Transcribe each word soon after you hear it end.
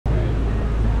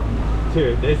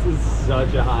Dude, this is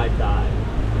such a high tide.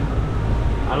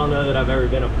 I don't know that I've ever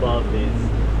been above these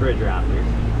bridge rafters.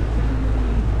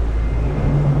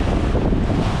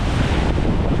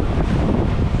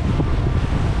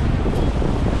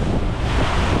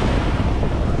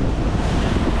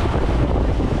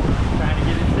 Trying to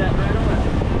get it set right away.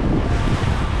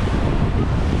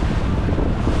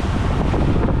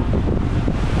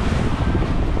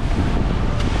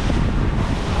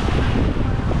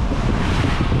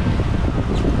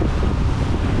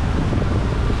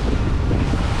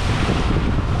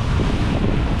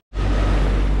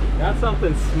 Got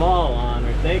something small on,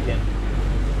 we're thinking.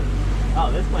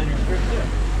 Oh, this liner's pretty good.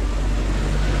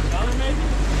 Another maybe?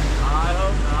 I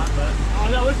hope not, but... Oh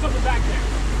no, there's something back there.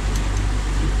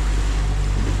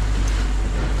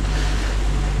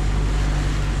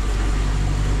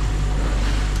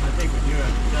 I think we do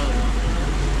have to sell it.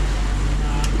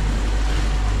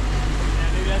 Yeah,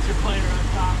 maybe that's your planer on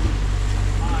top.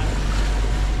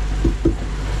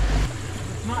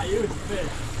 If it's not you, it's a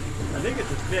fish. I think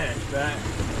it's a fish, but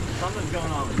something's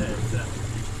going on with it. So.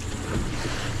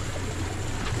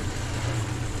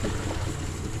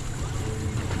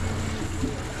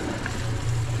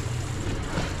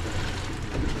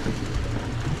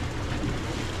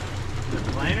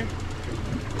 Planer?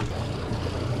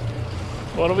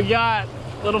 What do we got?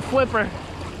 Little flipper.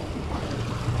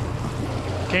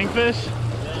 Kingfish?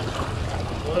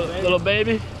 Yeah. Little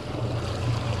baby.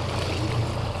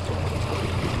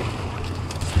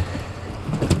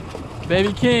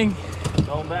 Baby king.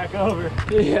 Going back over.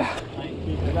 Yeah. Might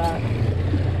keep it back.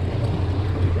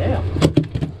 Damn.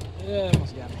 Yeah, it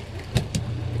almost got me.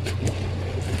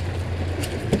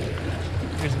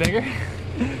 Here's bigger.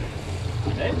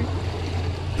 Maybe.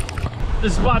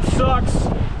 This spot sucks.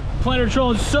 Planer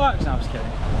trolling sucks. No, I'm just kidding.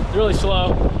 It's really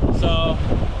slow. So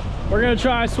we're gonna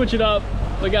try switch it up.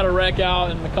 We got a wreck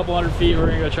out in a couple 100 feet. We're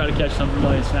gonna go try to catch some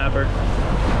Vermilion snapper.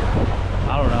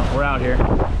 I don't know. We're out here.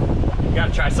 You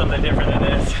gotta try something different than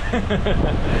this.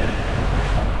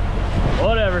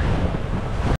 Whatever.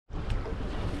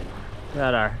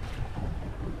 Got our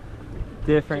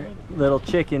different little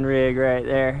chicken rig right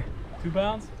there. 2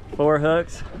 pounds? 4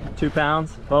 hooks, 2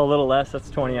 pounds. Well, a little less, that's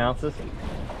 20 ounces.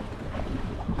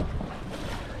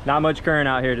 Not much current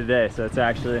out here today, so it's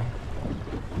actually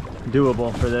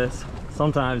doable for this.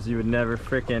 Sometimes you would never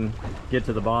frickin' get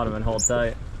to the bottom and hold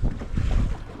tight.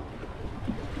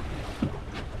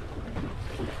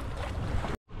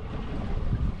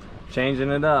 Changing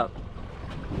it up,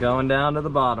 going down to the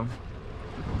bottom,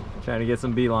 trying to get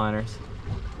some beeliners.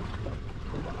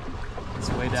 It's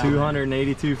way down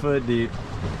 282 foot deep. there.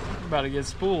 About to get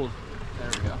spooled. There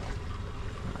we go.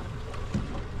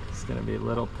 It's gonna be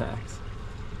little packs.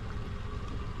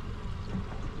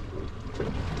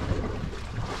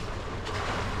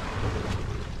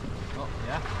 Oh,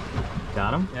 yeah.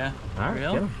 Got him? Yeah. All right,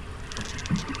 Real? get him.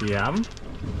 You have him?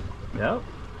 Yep.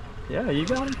 Yeah, you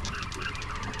got him.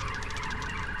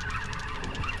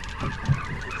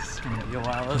 It's gonna be a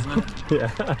while, isn't it? Yeah.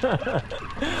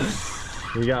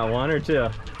 You got 1 or 2?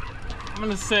 I'm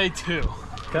gonna say 2,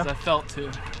 because I felt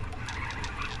 2.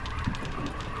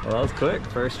 Well, that was quick.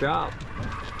 First drop.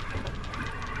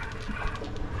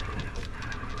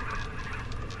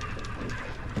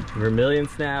 Vermilion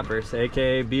snappers,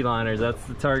 aka beeliners. That's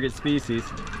the target species.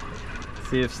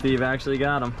 See if Steve actually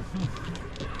got them.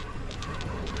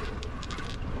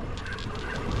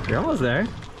 You're almost there.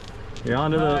 You're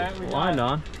onto the line,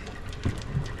 Don.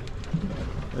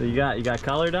 What do you got? You got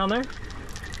color down there?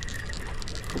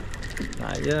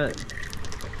 Not yet.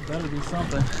 Better be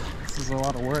something. This is a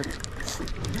lot of work.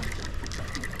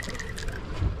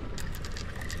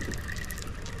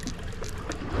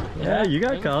 Yeah, you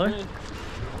got color. Good.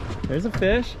 There's a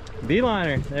fish.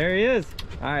 Beeliner. There he is.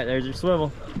 All right, there's your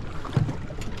swivel.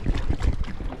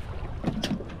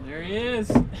 There he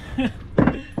is.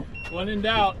 When in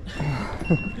doubt.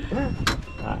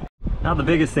 Right. Not the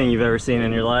biggest thing you've ever seen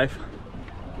in your life.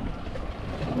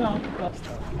 No, that's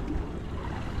tough.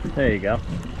 There you go.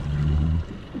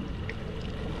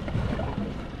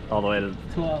 All the way to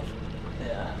 12.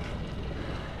 Yeah.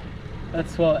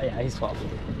 That's 12. Yeah, he's 12.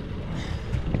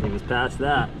 he was past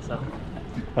that, so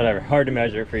whatever. Hard to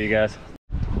measure for you guys.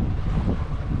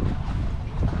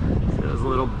 See those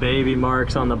little baby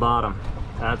marks on the bottom.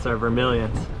 That's our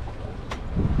vermilions.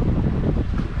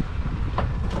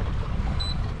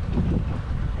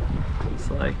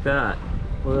 Just like that.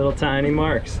 Little tiny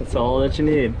marks. That's all that you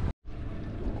need.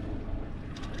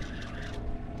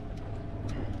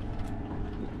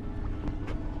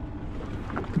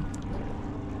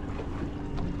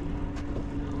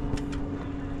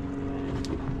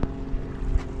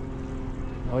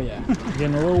 Oh yeah,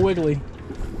 getting a little wiggly.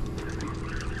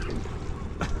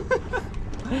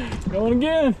 Going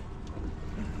again.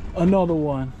 Another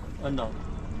one. Another.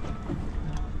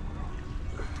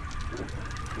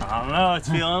 I don't know, it's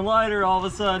feeling lighter all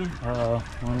of a sudden. Uh-oh,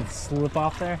 want to slip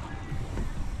off there?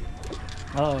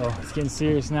 Uh-oh, it's getting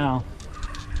serious now.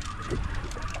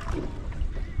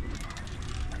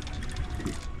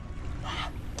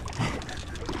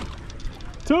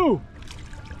 Two!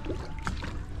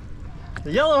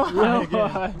 The yellow eye Yellow again.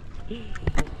 eye.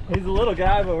 He's a little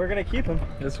guy, but we're gonna keep him.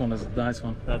 This one is a nice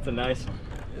one. That's a nice one.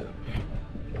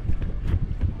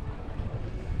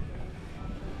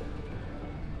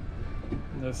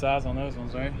 No size on those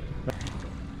ones, right?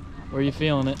 Where are you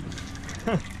feeling it?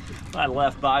 My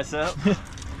left bicep,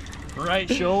 right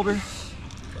shoulder,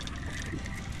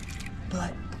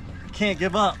 but can't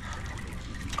give up.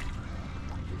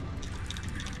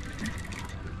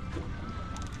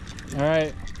 All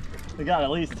right. We got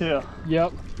at least 2.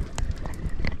 Yep.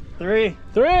 3.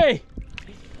 3!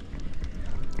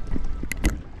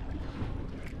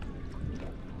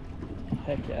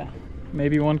 Heck yeah.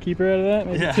 Maybe 1 keeper out of that,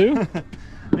 maybe Yeah. 2?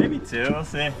 Maybe 2, we'll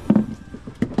see.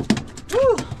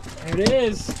 Woo! There it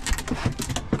is.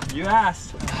 You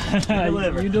asked. You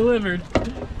delivered. You delivered.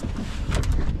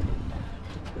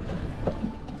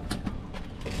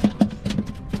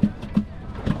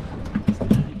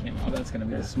 Oh, that's gonna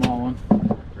be a small one.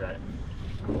 Right.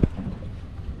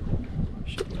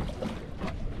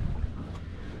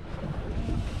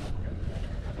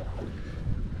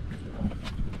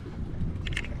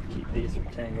 Keep these from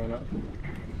tangling up. Too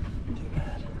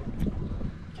bad.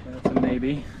 Okay, that's a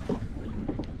maybe.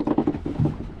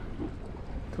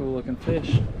 Cool looking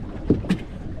fish.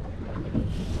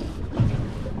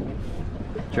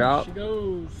 Drop. There she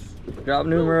goes. Drop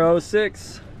numero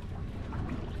 6.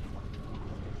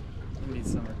 Need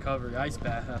some recovery ice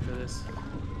bath after this.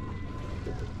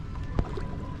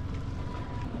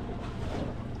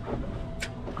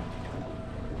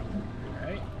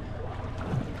 Alright.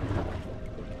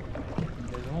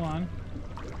 There's one.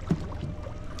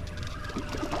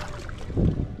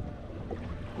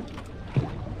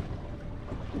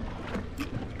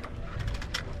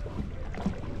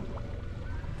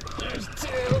 There's 2.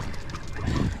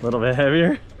 A little bit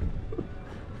heavier.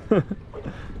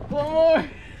 One more.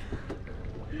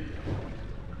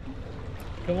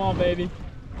 Come on, baby.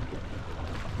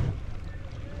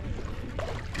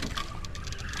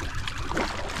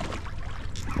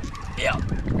 Yeah.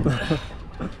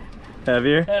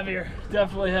 Heavier? Heavier.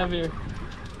 Definitely heavier.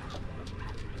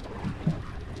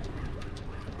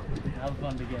 Now the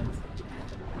fun begins.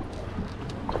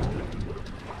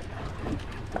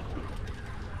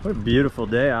 What a beautiful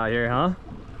day out here, huh?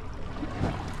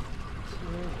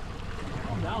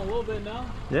 Calm down a little bit now.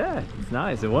 Yeah, it's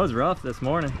nice. It was rough this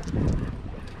morning.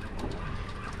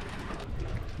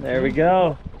 There we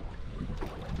go.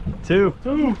 2.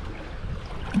 2.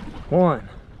 1.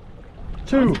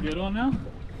 2. That's a good one now.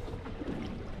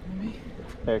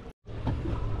 There.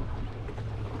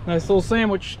 Nice little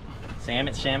sandwich.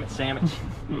 Sandwich, sandwich, sandwich.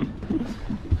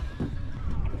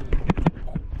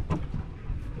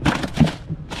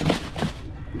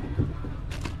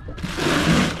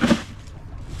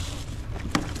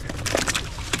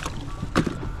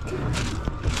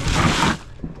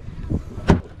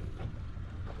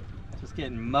 Just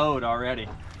getting mowed already.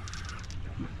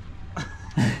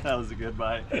 That was a good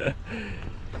bite.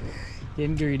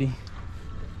 Getting greedy.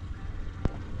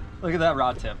 Look at that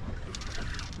rod tip.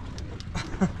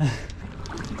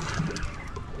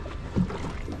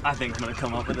 I think I'm gonna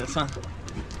come up with this, huh?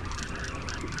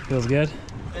 Feels good.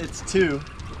 It's 2.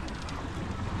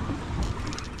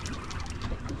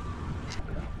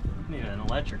 Need an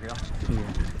electric reel.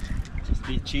 Just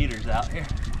be cheaters out here.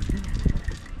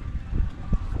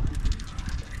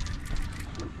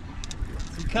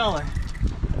 Some color.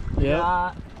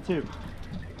 Yeah. 2.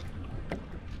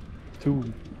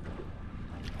 2.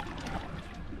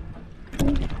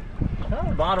 Oh,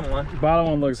 the bottom one. Bottom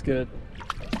one looks good.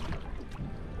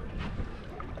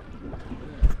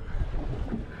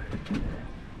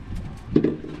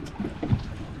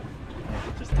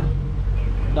 Just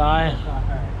Die.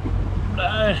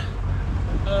 Die.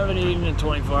 I haven't eaten in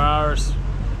 24 hours.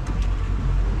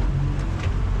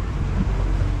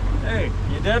 hey,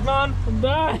 you dead, man? I'm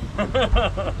dying.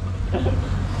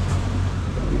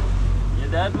 You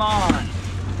dead, man?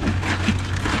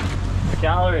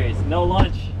 Calories, no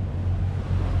lunch.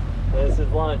 This is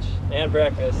lunch and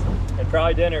breakfast, and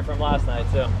probably dinner from last night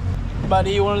too. About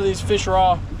to eat one of these fish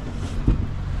raw.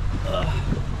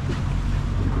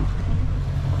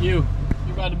 You're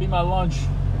about to be my lunch.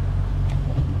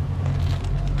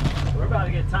 We're about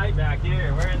to get tight back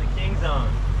here. We're in the king zone.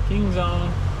 King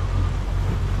zone.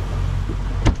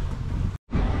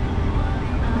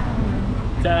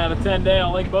 Ten out of 10 day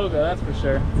on Lake Boca, that's for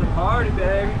sure. It's a party,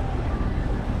 baby.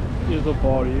 Here's a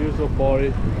party, here's a party.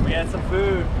 If we had some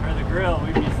food or the grill,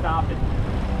 we'd be stopping.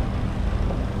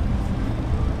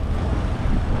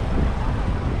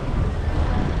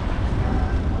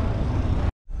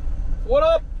 What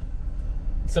up?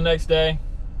 It's the next day.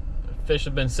 Fish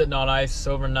have been sitting on ice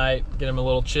overnight, get them a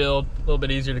little chilled, a little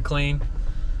bit easier to clean.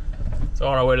 So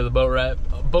on our way to the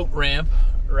boat ramp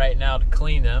right now to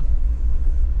clean them.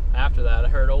 After that, I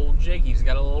heard old Jakey's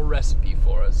got a little recipe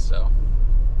for us, so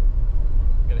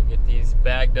I'm gonna get these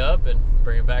bagged up and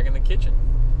bring it back in the kitchen.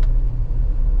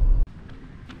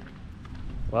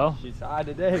 Well, She's high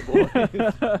today,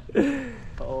 boys.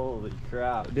 Holy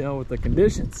crap. dealing with the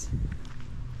conditions.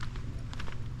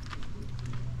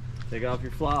 Take off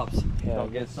your flops. Yeah,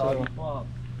 Don't get soggy flops.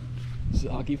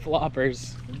 Soggy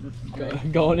floppers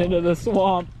going into the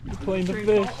swamp to clean the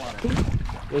fish.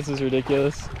 This is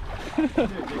ridiculous. Dude, the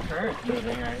current's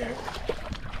moving right here.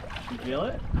 You feel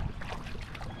it?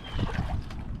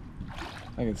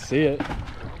 I can see it.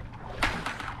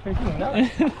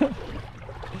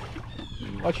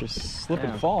 Watch your slip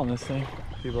and fall on this thing.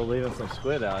 People leaving some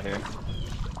squid out here.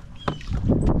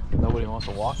 Nobody wants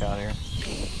to walk out here.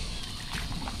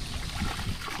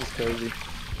 This is crazy.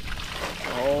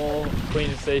 The whole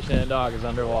cleaning station and dock is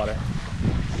underwater.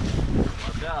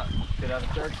 Watch out. Could have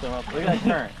a shark swim up. Look at that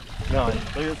current. No, look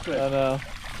at this squid. I know.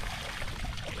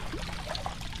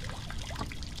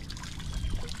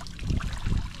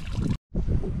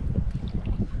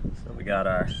 So we got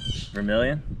our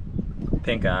vermilion,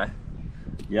 pink eye,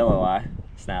 yellow eye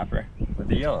snapper with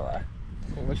the yellow eye.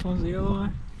 Well, which one's the yellow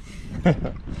eye?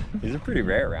 These are pretty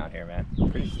rare around here, man.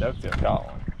 Pretty stoked to have caught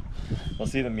one. We'll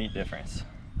see the meat difference.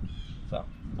 So.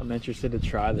 I'm interested to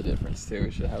try the difference too.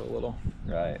 We should have a little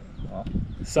Right. Well,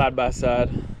 side by side.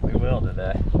 we will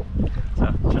today.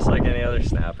 So just like any other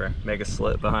snapper, make a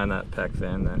slit behind that pec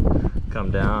fin, then come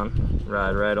down,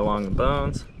 ride right along the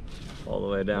bones, all the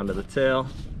way down to the tail,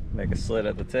 make a slit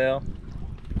at the tail.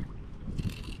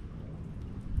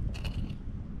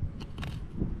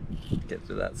 Get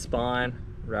through that spine,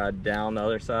 ride down the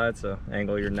other side, so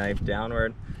angle your knife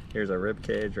downward. Here's our rib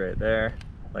cage right there.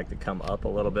 Like to come up a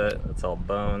little bit, it's all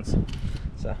bones.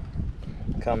 So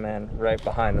come in right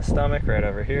behind the stomach, right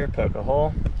over here, poke a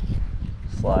hole,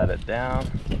 slide it down.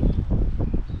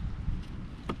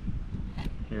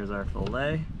 Here's our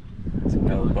fillet. It's a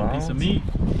good looking piece of meat.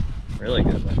 Really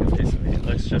good looking piece of meat.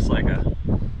 Looks just like a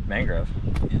mangrove.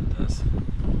 Yeah, it does.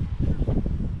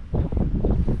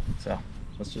 So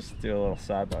let's just do a little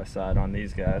side by side on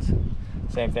these guys.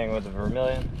 Same thing with the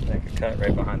vermilion. Make a cut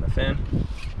right behind the fin.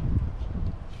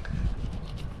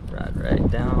 Ride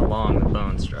right down along the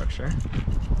bone structure.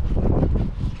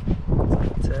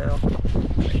 Tail.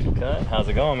 Make a cut. How's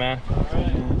it going, man? All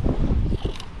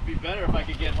right. Be better if I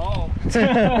could get home.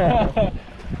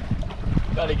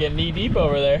 Got to get knee deep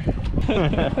over there.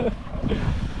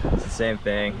 It's the same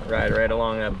thing. Ride right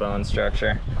along that bone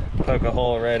structure. Poke a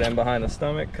hole right in behind the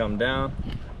stomach. Come down.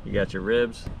 You got your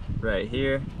ribs right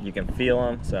here. You can feel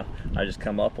them. So I just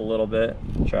come up a little bit.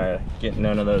 Try to get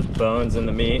none of those bones in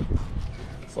the meat.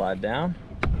 Slide down,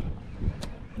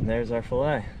 and there's our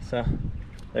fillet. So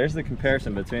there's the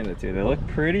comparison between the two. They look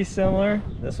pretty similar.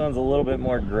 This one's a little bit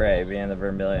more gray, being the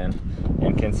vermilion,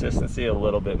 and consistency a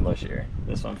little bit mushier.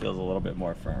 This one feels a little bit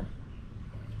more firm.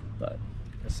 But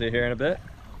we'll see you here in a bit.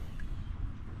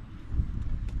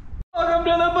 Welcome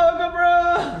to the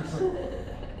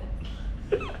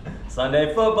BocaBros!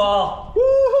 Sunday football!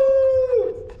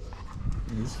 Woohoo!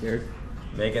 You scared?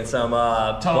 Making some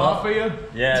Tilapia?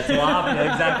 Yeah,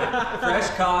 tilapia, exactly. Fresh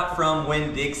caught from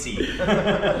Winn-Dixie.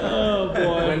 Oh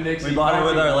boy. We bought it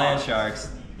with our land sharks.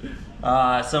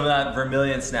 Some of that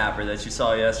vermilion snapper that you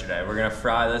saw yesterday. We're gonna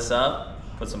fry this up,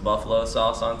 put some buffalo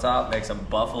sauce on top, make some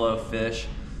buffalo fish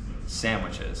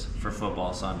sandwiches for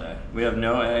football Sunday. We have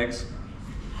no eggs,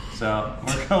 so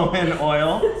we're going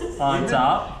oil on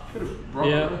top.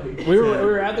 Yeah, we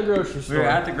were at the grocery store. We were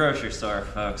at the grocery store,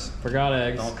 folks. Forgot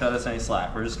eggs. Don't cut us any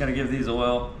slack. We're just gonna give these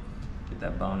oil. Get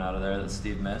that bone out of there that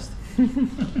Steve missed. And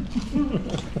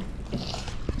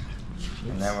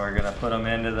then we're gonna put them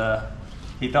into the,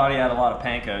 he thought he had a lot of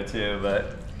panko too,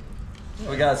 but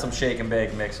we got some shake and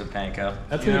bake mixed with panko.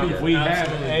 That's gonna be We have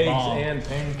absolutely eggs bomb. and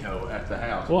panko at the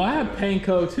house. Well, I have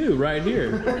panko too, right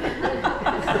here.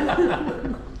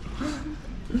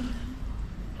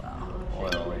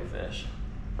 Oily fish.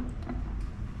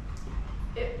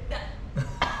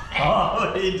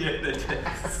 Oh, he did it.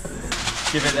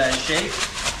 Give it that shake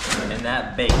and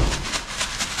that bake.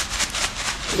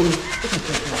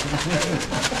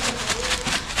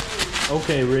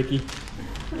 Okay, Ricky.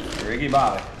 Ricky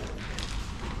Bobby.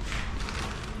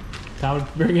 Time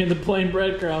to bring in the plain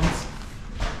breadcrumbs.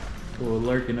 Cool,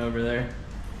 lurking over there.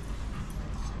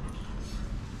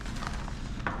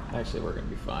 Actually, we're gonna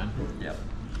be fine. Yep.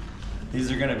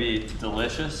 These are gonna be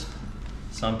delicious.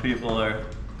 Some people are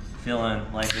feeling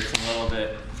like it's a little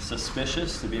bit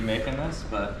suspicious to be making this,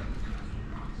 but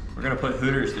we're gonna put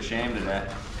Hooters to shame today.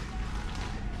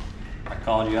 I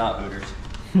called you out, Hooters.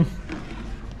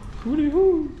 Hooty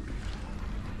hoo.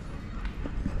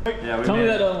 Yeah, we Tell me made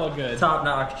that doesn't look good.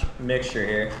 top-notch mixture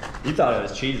here. You thought it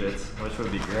was Cheez-Its, which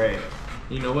would be great.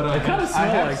 You know what? They kind of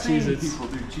smell like Cheez-Its. People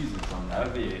do Cheez-Its on That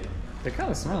would be. They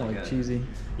kind of smell like good. cheesy.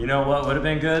 You know what would have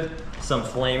been good? Some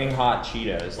flaming hot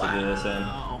Cheetos to do this in.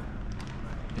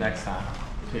 Next time.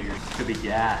 Could be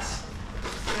gas.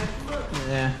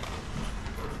 Yeah.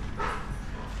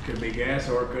 Could be gas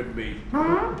or it could be.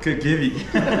 Could give you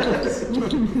gas.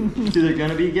 It's either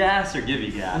gonna be gas or give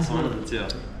you gas. One of the two.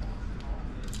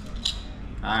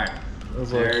 Alright.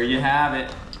 There you have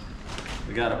it.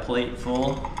 We got a plate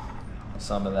full of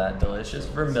some of that delicious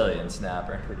Vermilion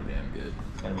snapper. Pretty damn good.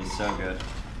 It's gonna be so good.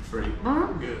 Pretty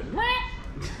good.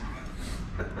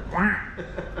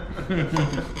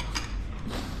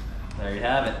 There you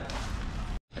have it.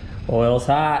 Oil's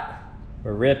hot.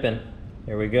 We're ripping.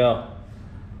 Here we go.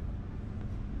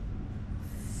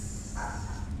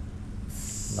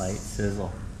 Light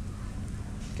sizzle.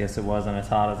 Guess it wasn't as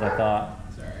hot as I thought.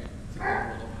 It's alright. It's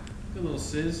a good little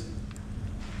sizz.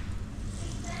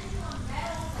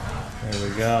 There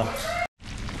we go.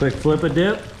 Quick flip a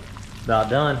dip. About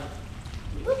done.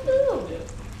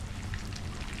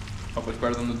 Hope it's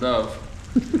better than the Dove.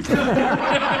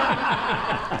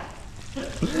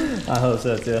 I hope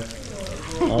so too.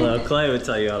 Although Clay would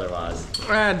tell you otherwise.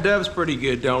 Dove's pretty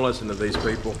good. Don't listen to these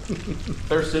people.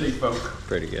 They're city folk.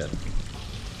 Pretty good.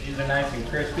 These are nice and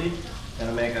crispy.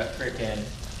 Gonna make a freaking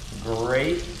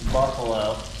great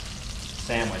buffalo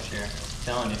sandwich here. I'm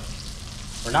telling you.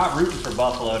 We're not rooting for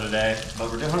buffalo today, but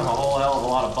we're doing a whole hell of a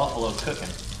lot of buffalo cooking.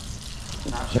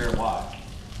 Not sure why.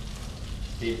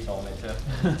 Steve told me to.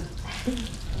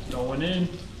 Going in.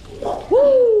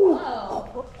 Woo!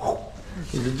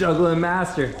 He's a juggling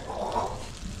master.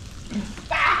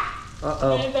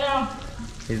 Uh-oh. Down.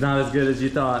 He's not as good as you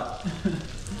thought.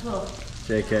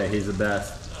 JK, he's the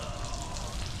best.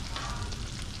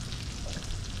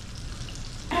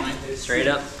 Straight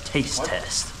up taste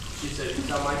test. She said you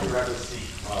sound like you're rather see.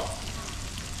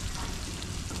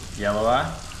 Yellow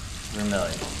eye,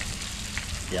 Vermilion.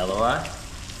 Yellow eye,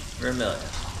 Vermilion.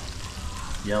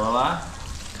 Yellow eye,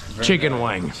 Vermilion. Chicken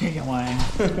wing. Chicken wing.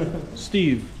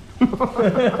 Steve.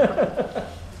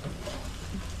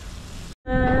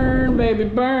 Burn, baby,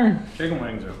 burn. Chicken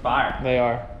wings are fire. They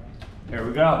are. Here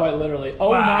we go. Quite literally. Oh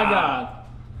Wow. my god.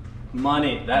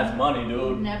 Money. That's money,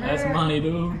 dude. Never That's money,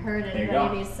 dude. heard There you go.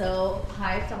 anybody be so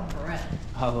hyped on bread.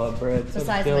 I love bread. So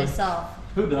Besides Dylan. myself.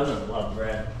 Who doesn't love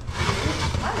bread?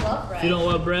 I love bread. If you don't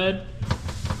love bread,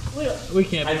 we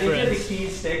can't I be think at the friends.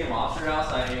 Keys Steak and Lobster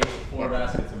House, I ate 4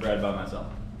 baskets of bread by myself.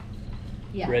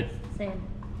 Yeah. Bread. Same.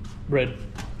 Bread.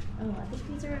 Oh, I think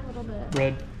these are a little bit.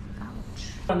 Bread. Ouch.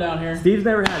 Come down here. Steve's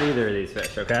never had either of these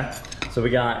fish, okay? So we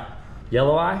got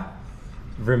yellow eye,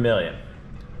 Vermilion.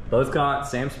 Both caught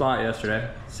same spot yesterday,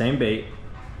 same bait.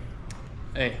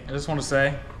 Hey, I just want to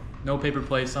say, no paper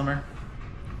plate summer.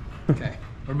 Okay,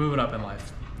 we're moving up in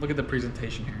life. Look at the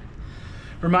presentation here.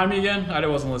 Remind me again? I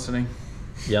wasn't listening.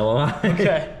 Yellow eye,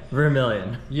 Okay.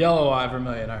 Vermilion. Yellow eye,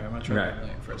 Vermilion. All right, I'm gonna try Right.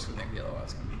 Vermilion first. I think yellow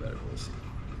eye's gonna be better. We'll see.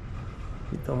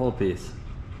 Eat the whole piece.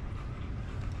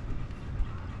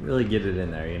 Really get it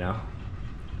in there, you know?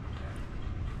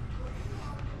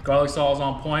 Garlic salt is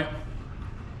on point.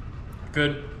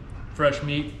 Good, fresh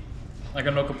meat. I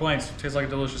got no complaints. Tastes like a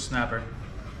delicious snapper.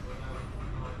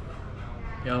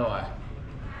 Yellow eye.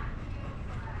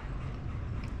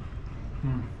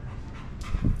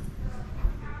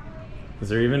 Is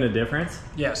there even a difference?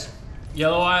 Yes.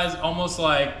 Yellow eye is almost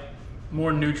like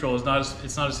more neutral. It's not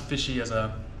as fishy as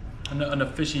a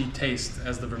fishy taste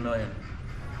as the Vermilion.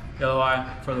 Yellow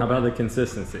eye for the How about win. the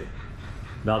consistency?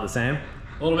 About the same?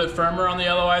 A little bit firmer on the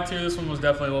yellow eye too. This one was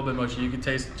definitely a little bit mushy. You could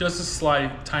taste just a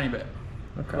slight, tiny bit.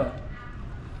 Okay. But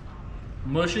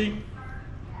mushy,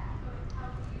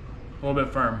 a little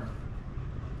bit firm.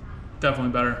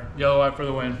 Definitely better. Yellow eye for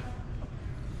the win.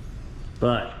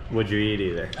 But would you eat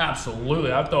either?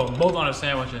 Absolutely. I'd throw them both on a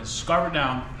sandwich and scarf it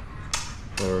down.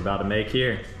 What we're about to make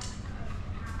here.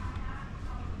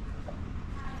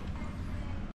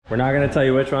 We're not gonna tell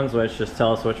you which one's which, just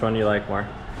tell us which one you like more.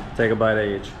 Take a bite of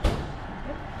each.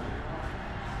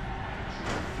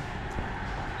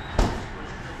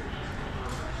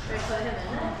 put him in it?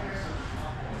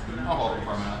 I'll hold him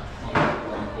for a minute. I'll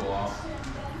let him cool off.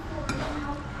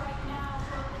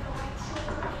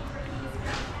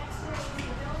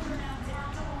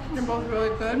 They're both really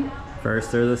good.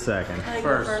 First or the second? I think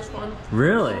First. the first one.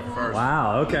 Really? First.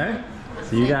 Wow, okay.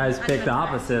 So you guys picked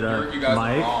opposite of You guys are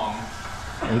Mike wrong.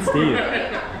 and Steve.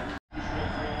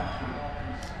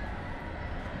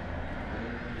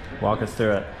 Walk us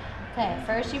through it. Okay,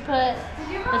 first you put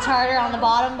the tartar on the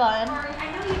bottom bun.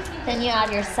 Then you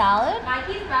add your salad,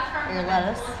 your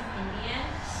lettuce.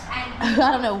 I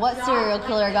don't know what serial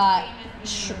killer got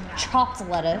chopped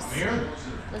lettuce.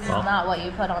 This is not what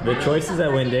you put on The choices at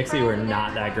Winn-Dixie were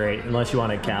not that great, unless you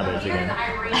wanted cabbage again.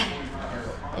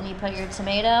 Then you put your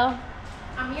tomato.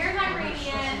 Amir's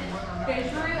Iranian,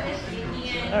 Bishru is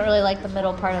Indian. I don't really like the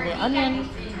middle part of the onion.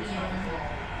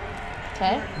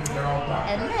 Okay.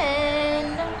 And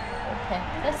then we'll pick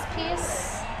this piece.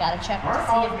 Gotta check to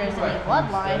see if there's any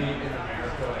bloodline.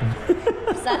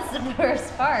 That's the worst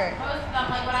part.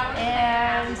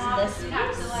 And this piece.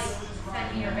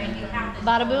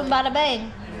 Bada boom, bada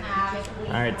bang.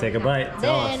 All right, take a bite.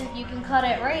 Tell us. Then you can cut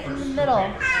it right in the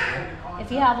middle. If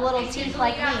you have little teeth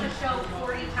like me.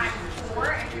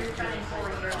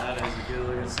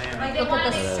 Look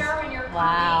at this.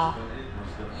 Wow.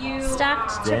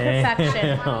 Stacked to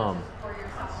perfection. Damn.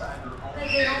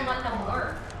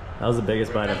 That was the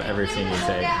biggest bite I've ever seen you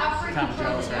take.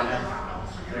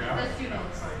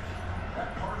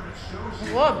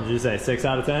 What? Did you say 6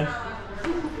 out of 10?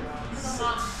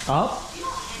 Up?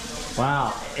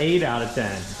 Wow, 8 out of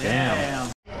 10.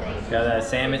 Damn. Got that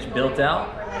sandwich built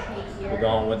out. We're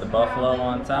going with the buffalo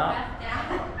on top.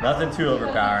 Nothing too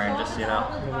overpowering, just, you know.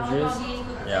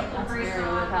 Yep. Very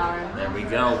overpowering. There we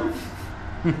go.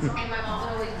 And my mom would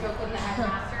always joke with the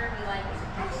headmaster and be like,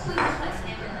 please put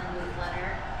him in the newsletter.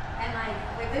 And like,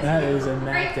 with this That is a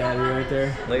Mac Daddy right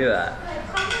there. Look at that.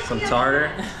 Some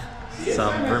tartar,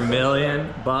 some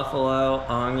vermilion, buffalo,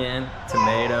 onion,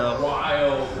 tomato,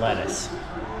 Wild. lettuce.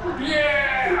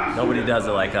 Yeah! Nobody does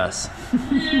it like us.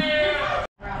 Yeah!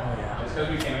 It's because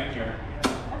we came in here.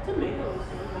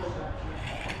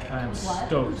 I am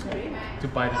stoked to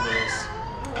bite into this.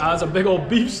 That's a big old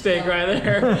beef steak right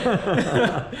there.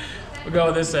 We'll go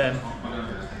with this end.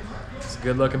 It's a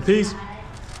good looking piece. Is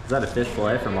that a fish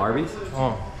fillet from Arby's?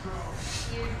 Oh.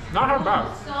 Not her bad.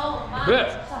 Good.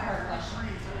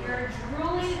 You're a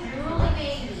drooly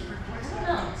baby.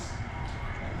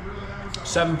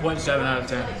 7.7 out of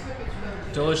 10.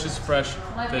 Delicious, fresh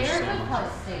fish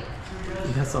sandwich.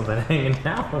 You got something hanging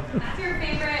out. That's your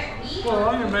favorite meat? Well,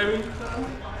 onion, baby.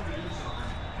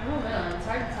 I don't know, it's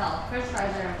hard to tell. French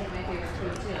fries are, I think, my favorite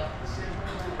food too.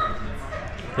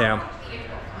 Yeah.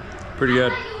 Pretty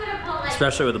good.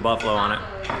 Especially with the buffalo on it.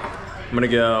 I'm gonna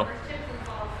go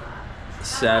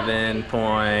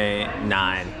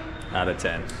 7.9 out of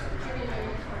 10.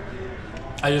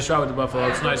 I just tried with the buffalo.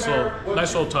 It's a nice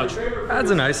little touch. That's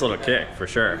a nice little kick for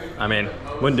sure. I mean,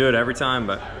 wouldn't do it every time,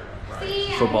 but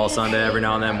football Sunday every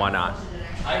now and then, why not?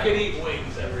 I could eat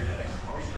wings every day.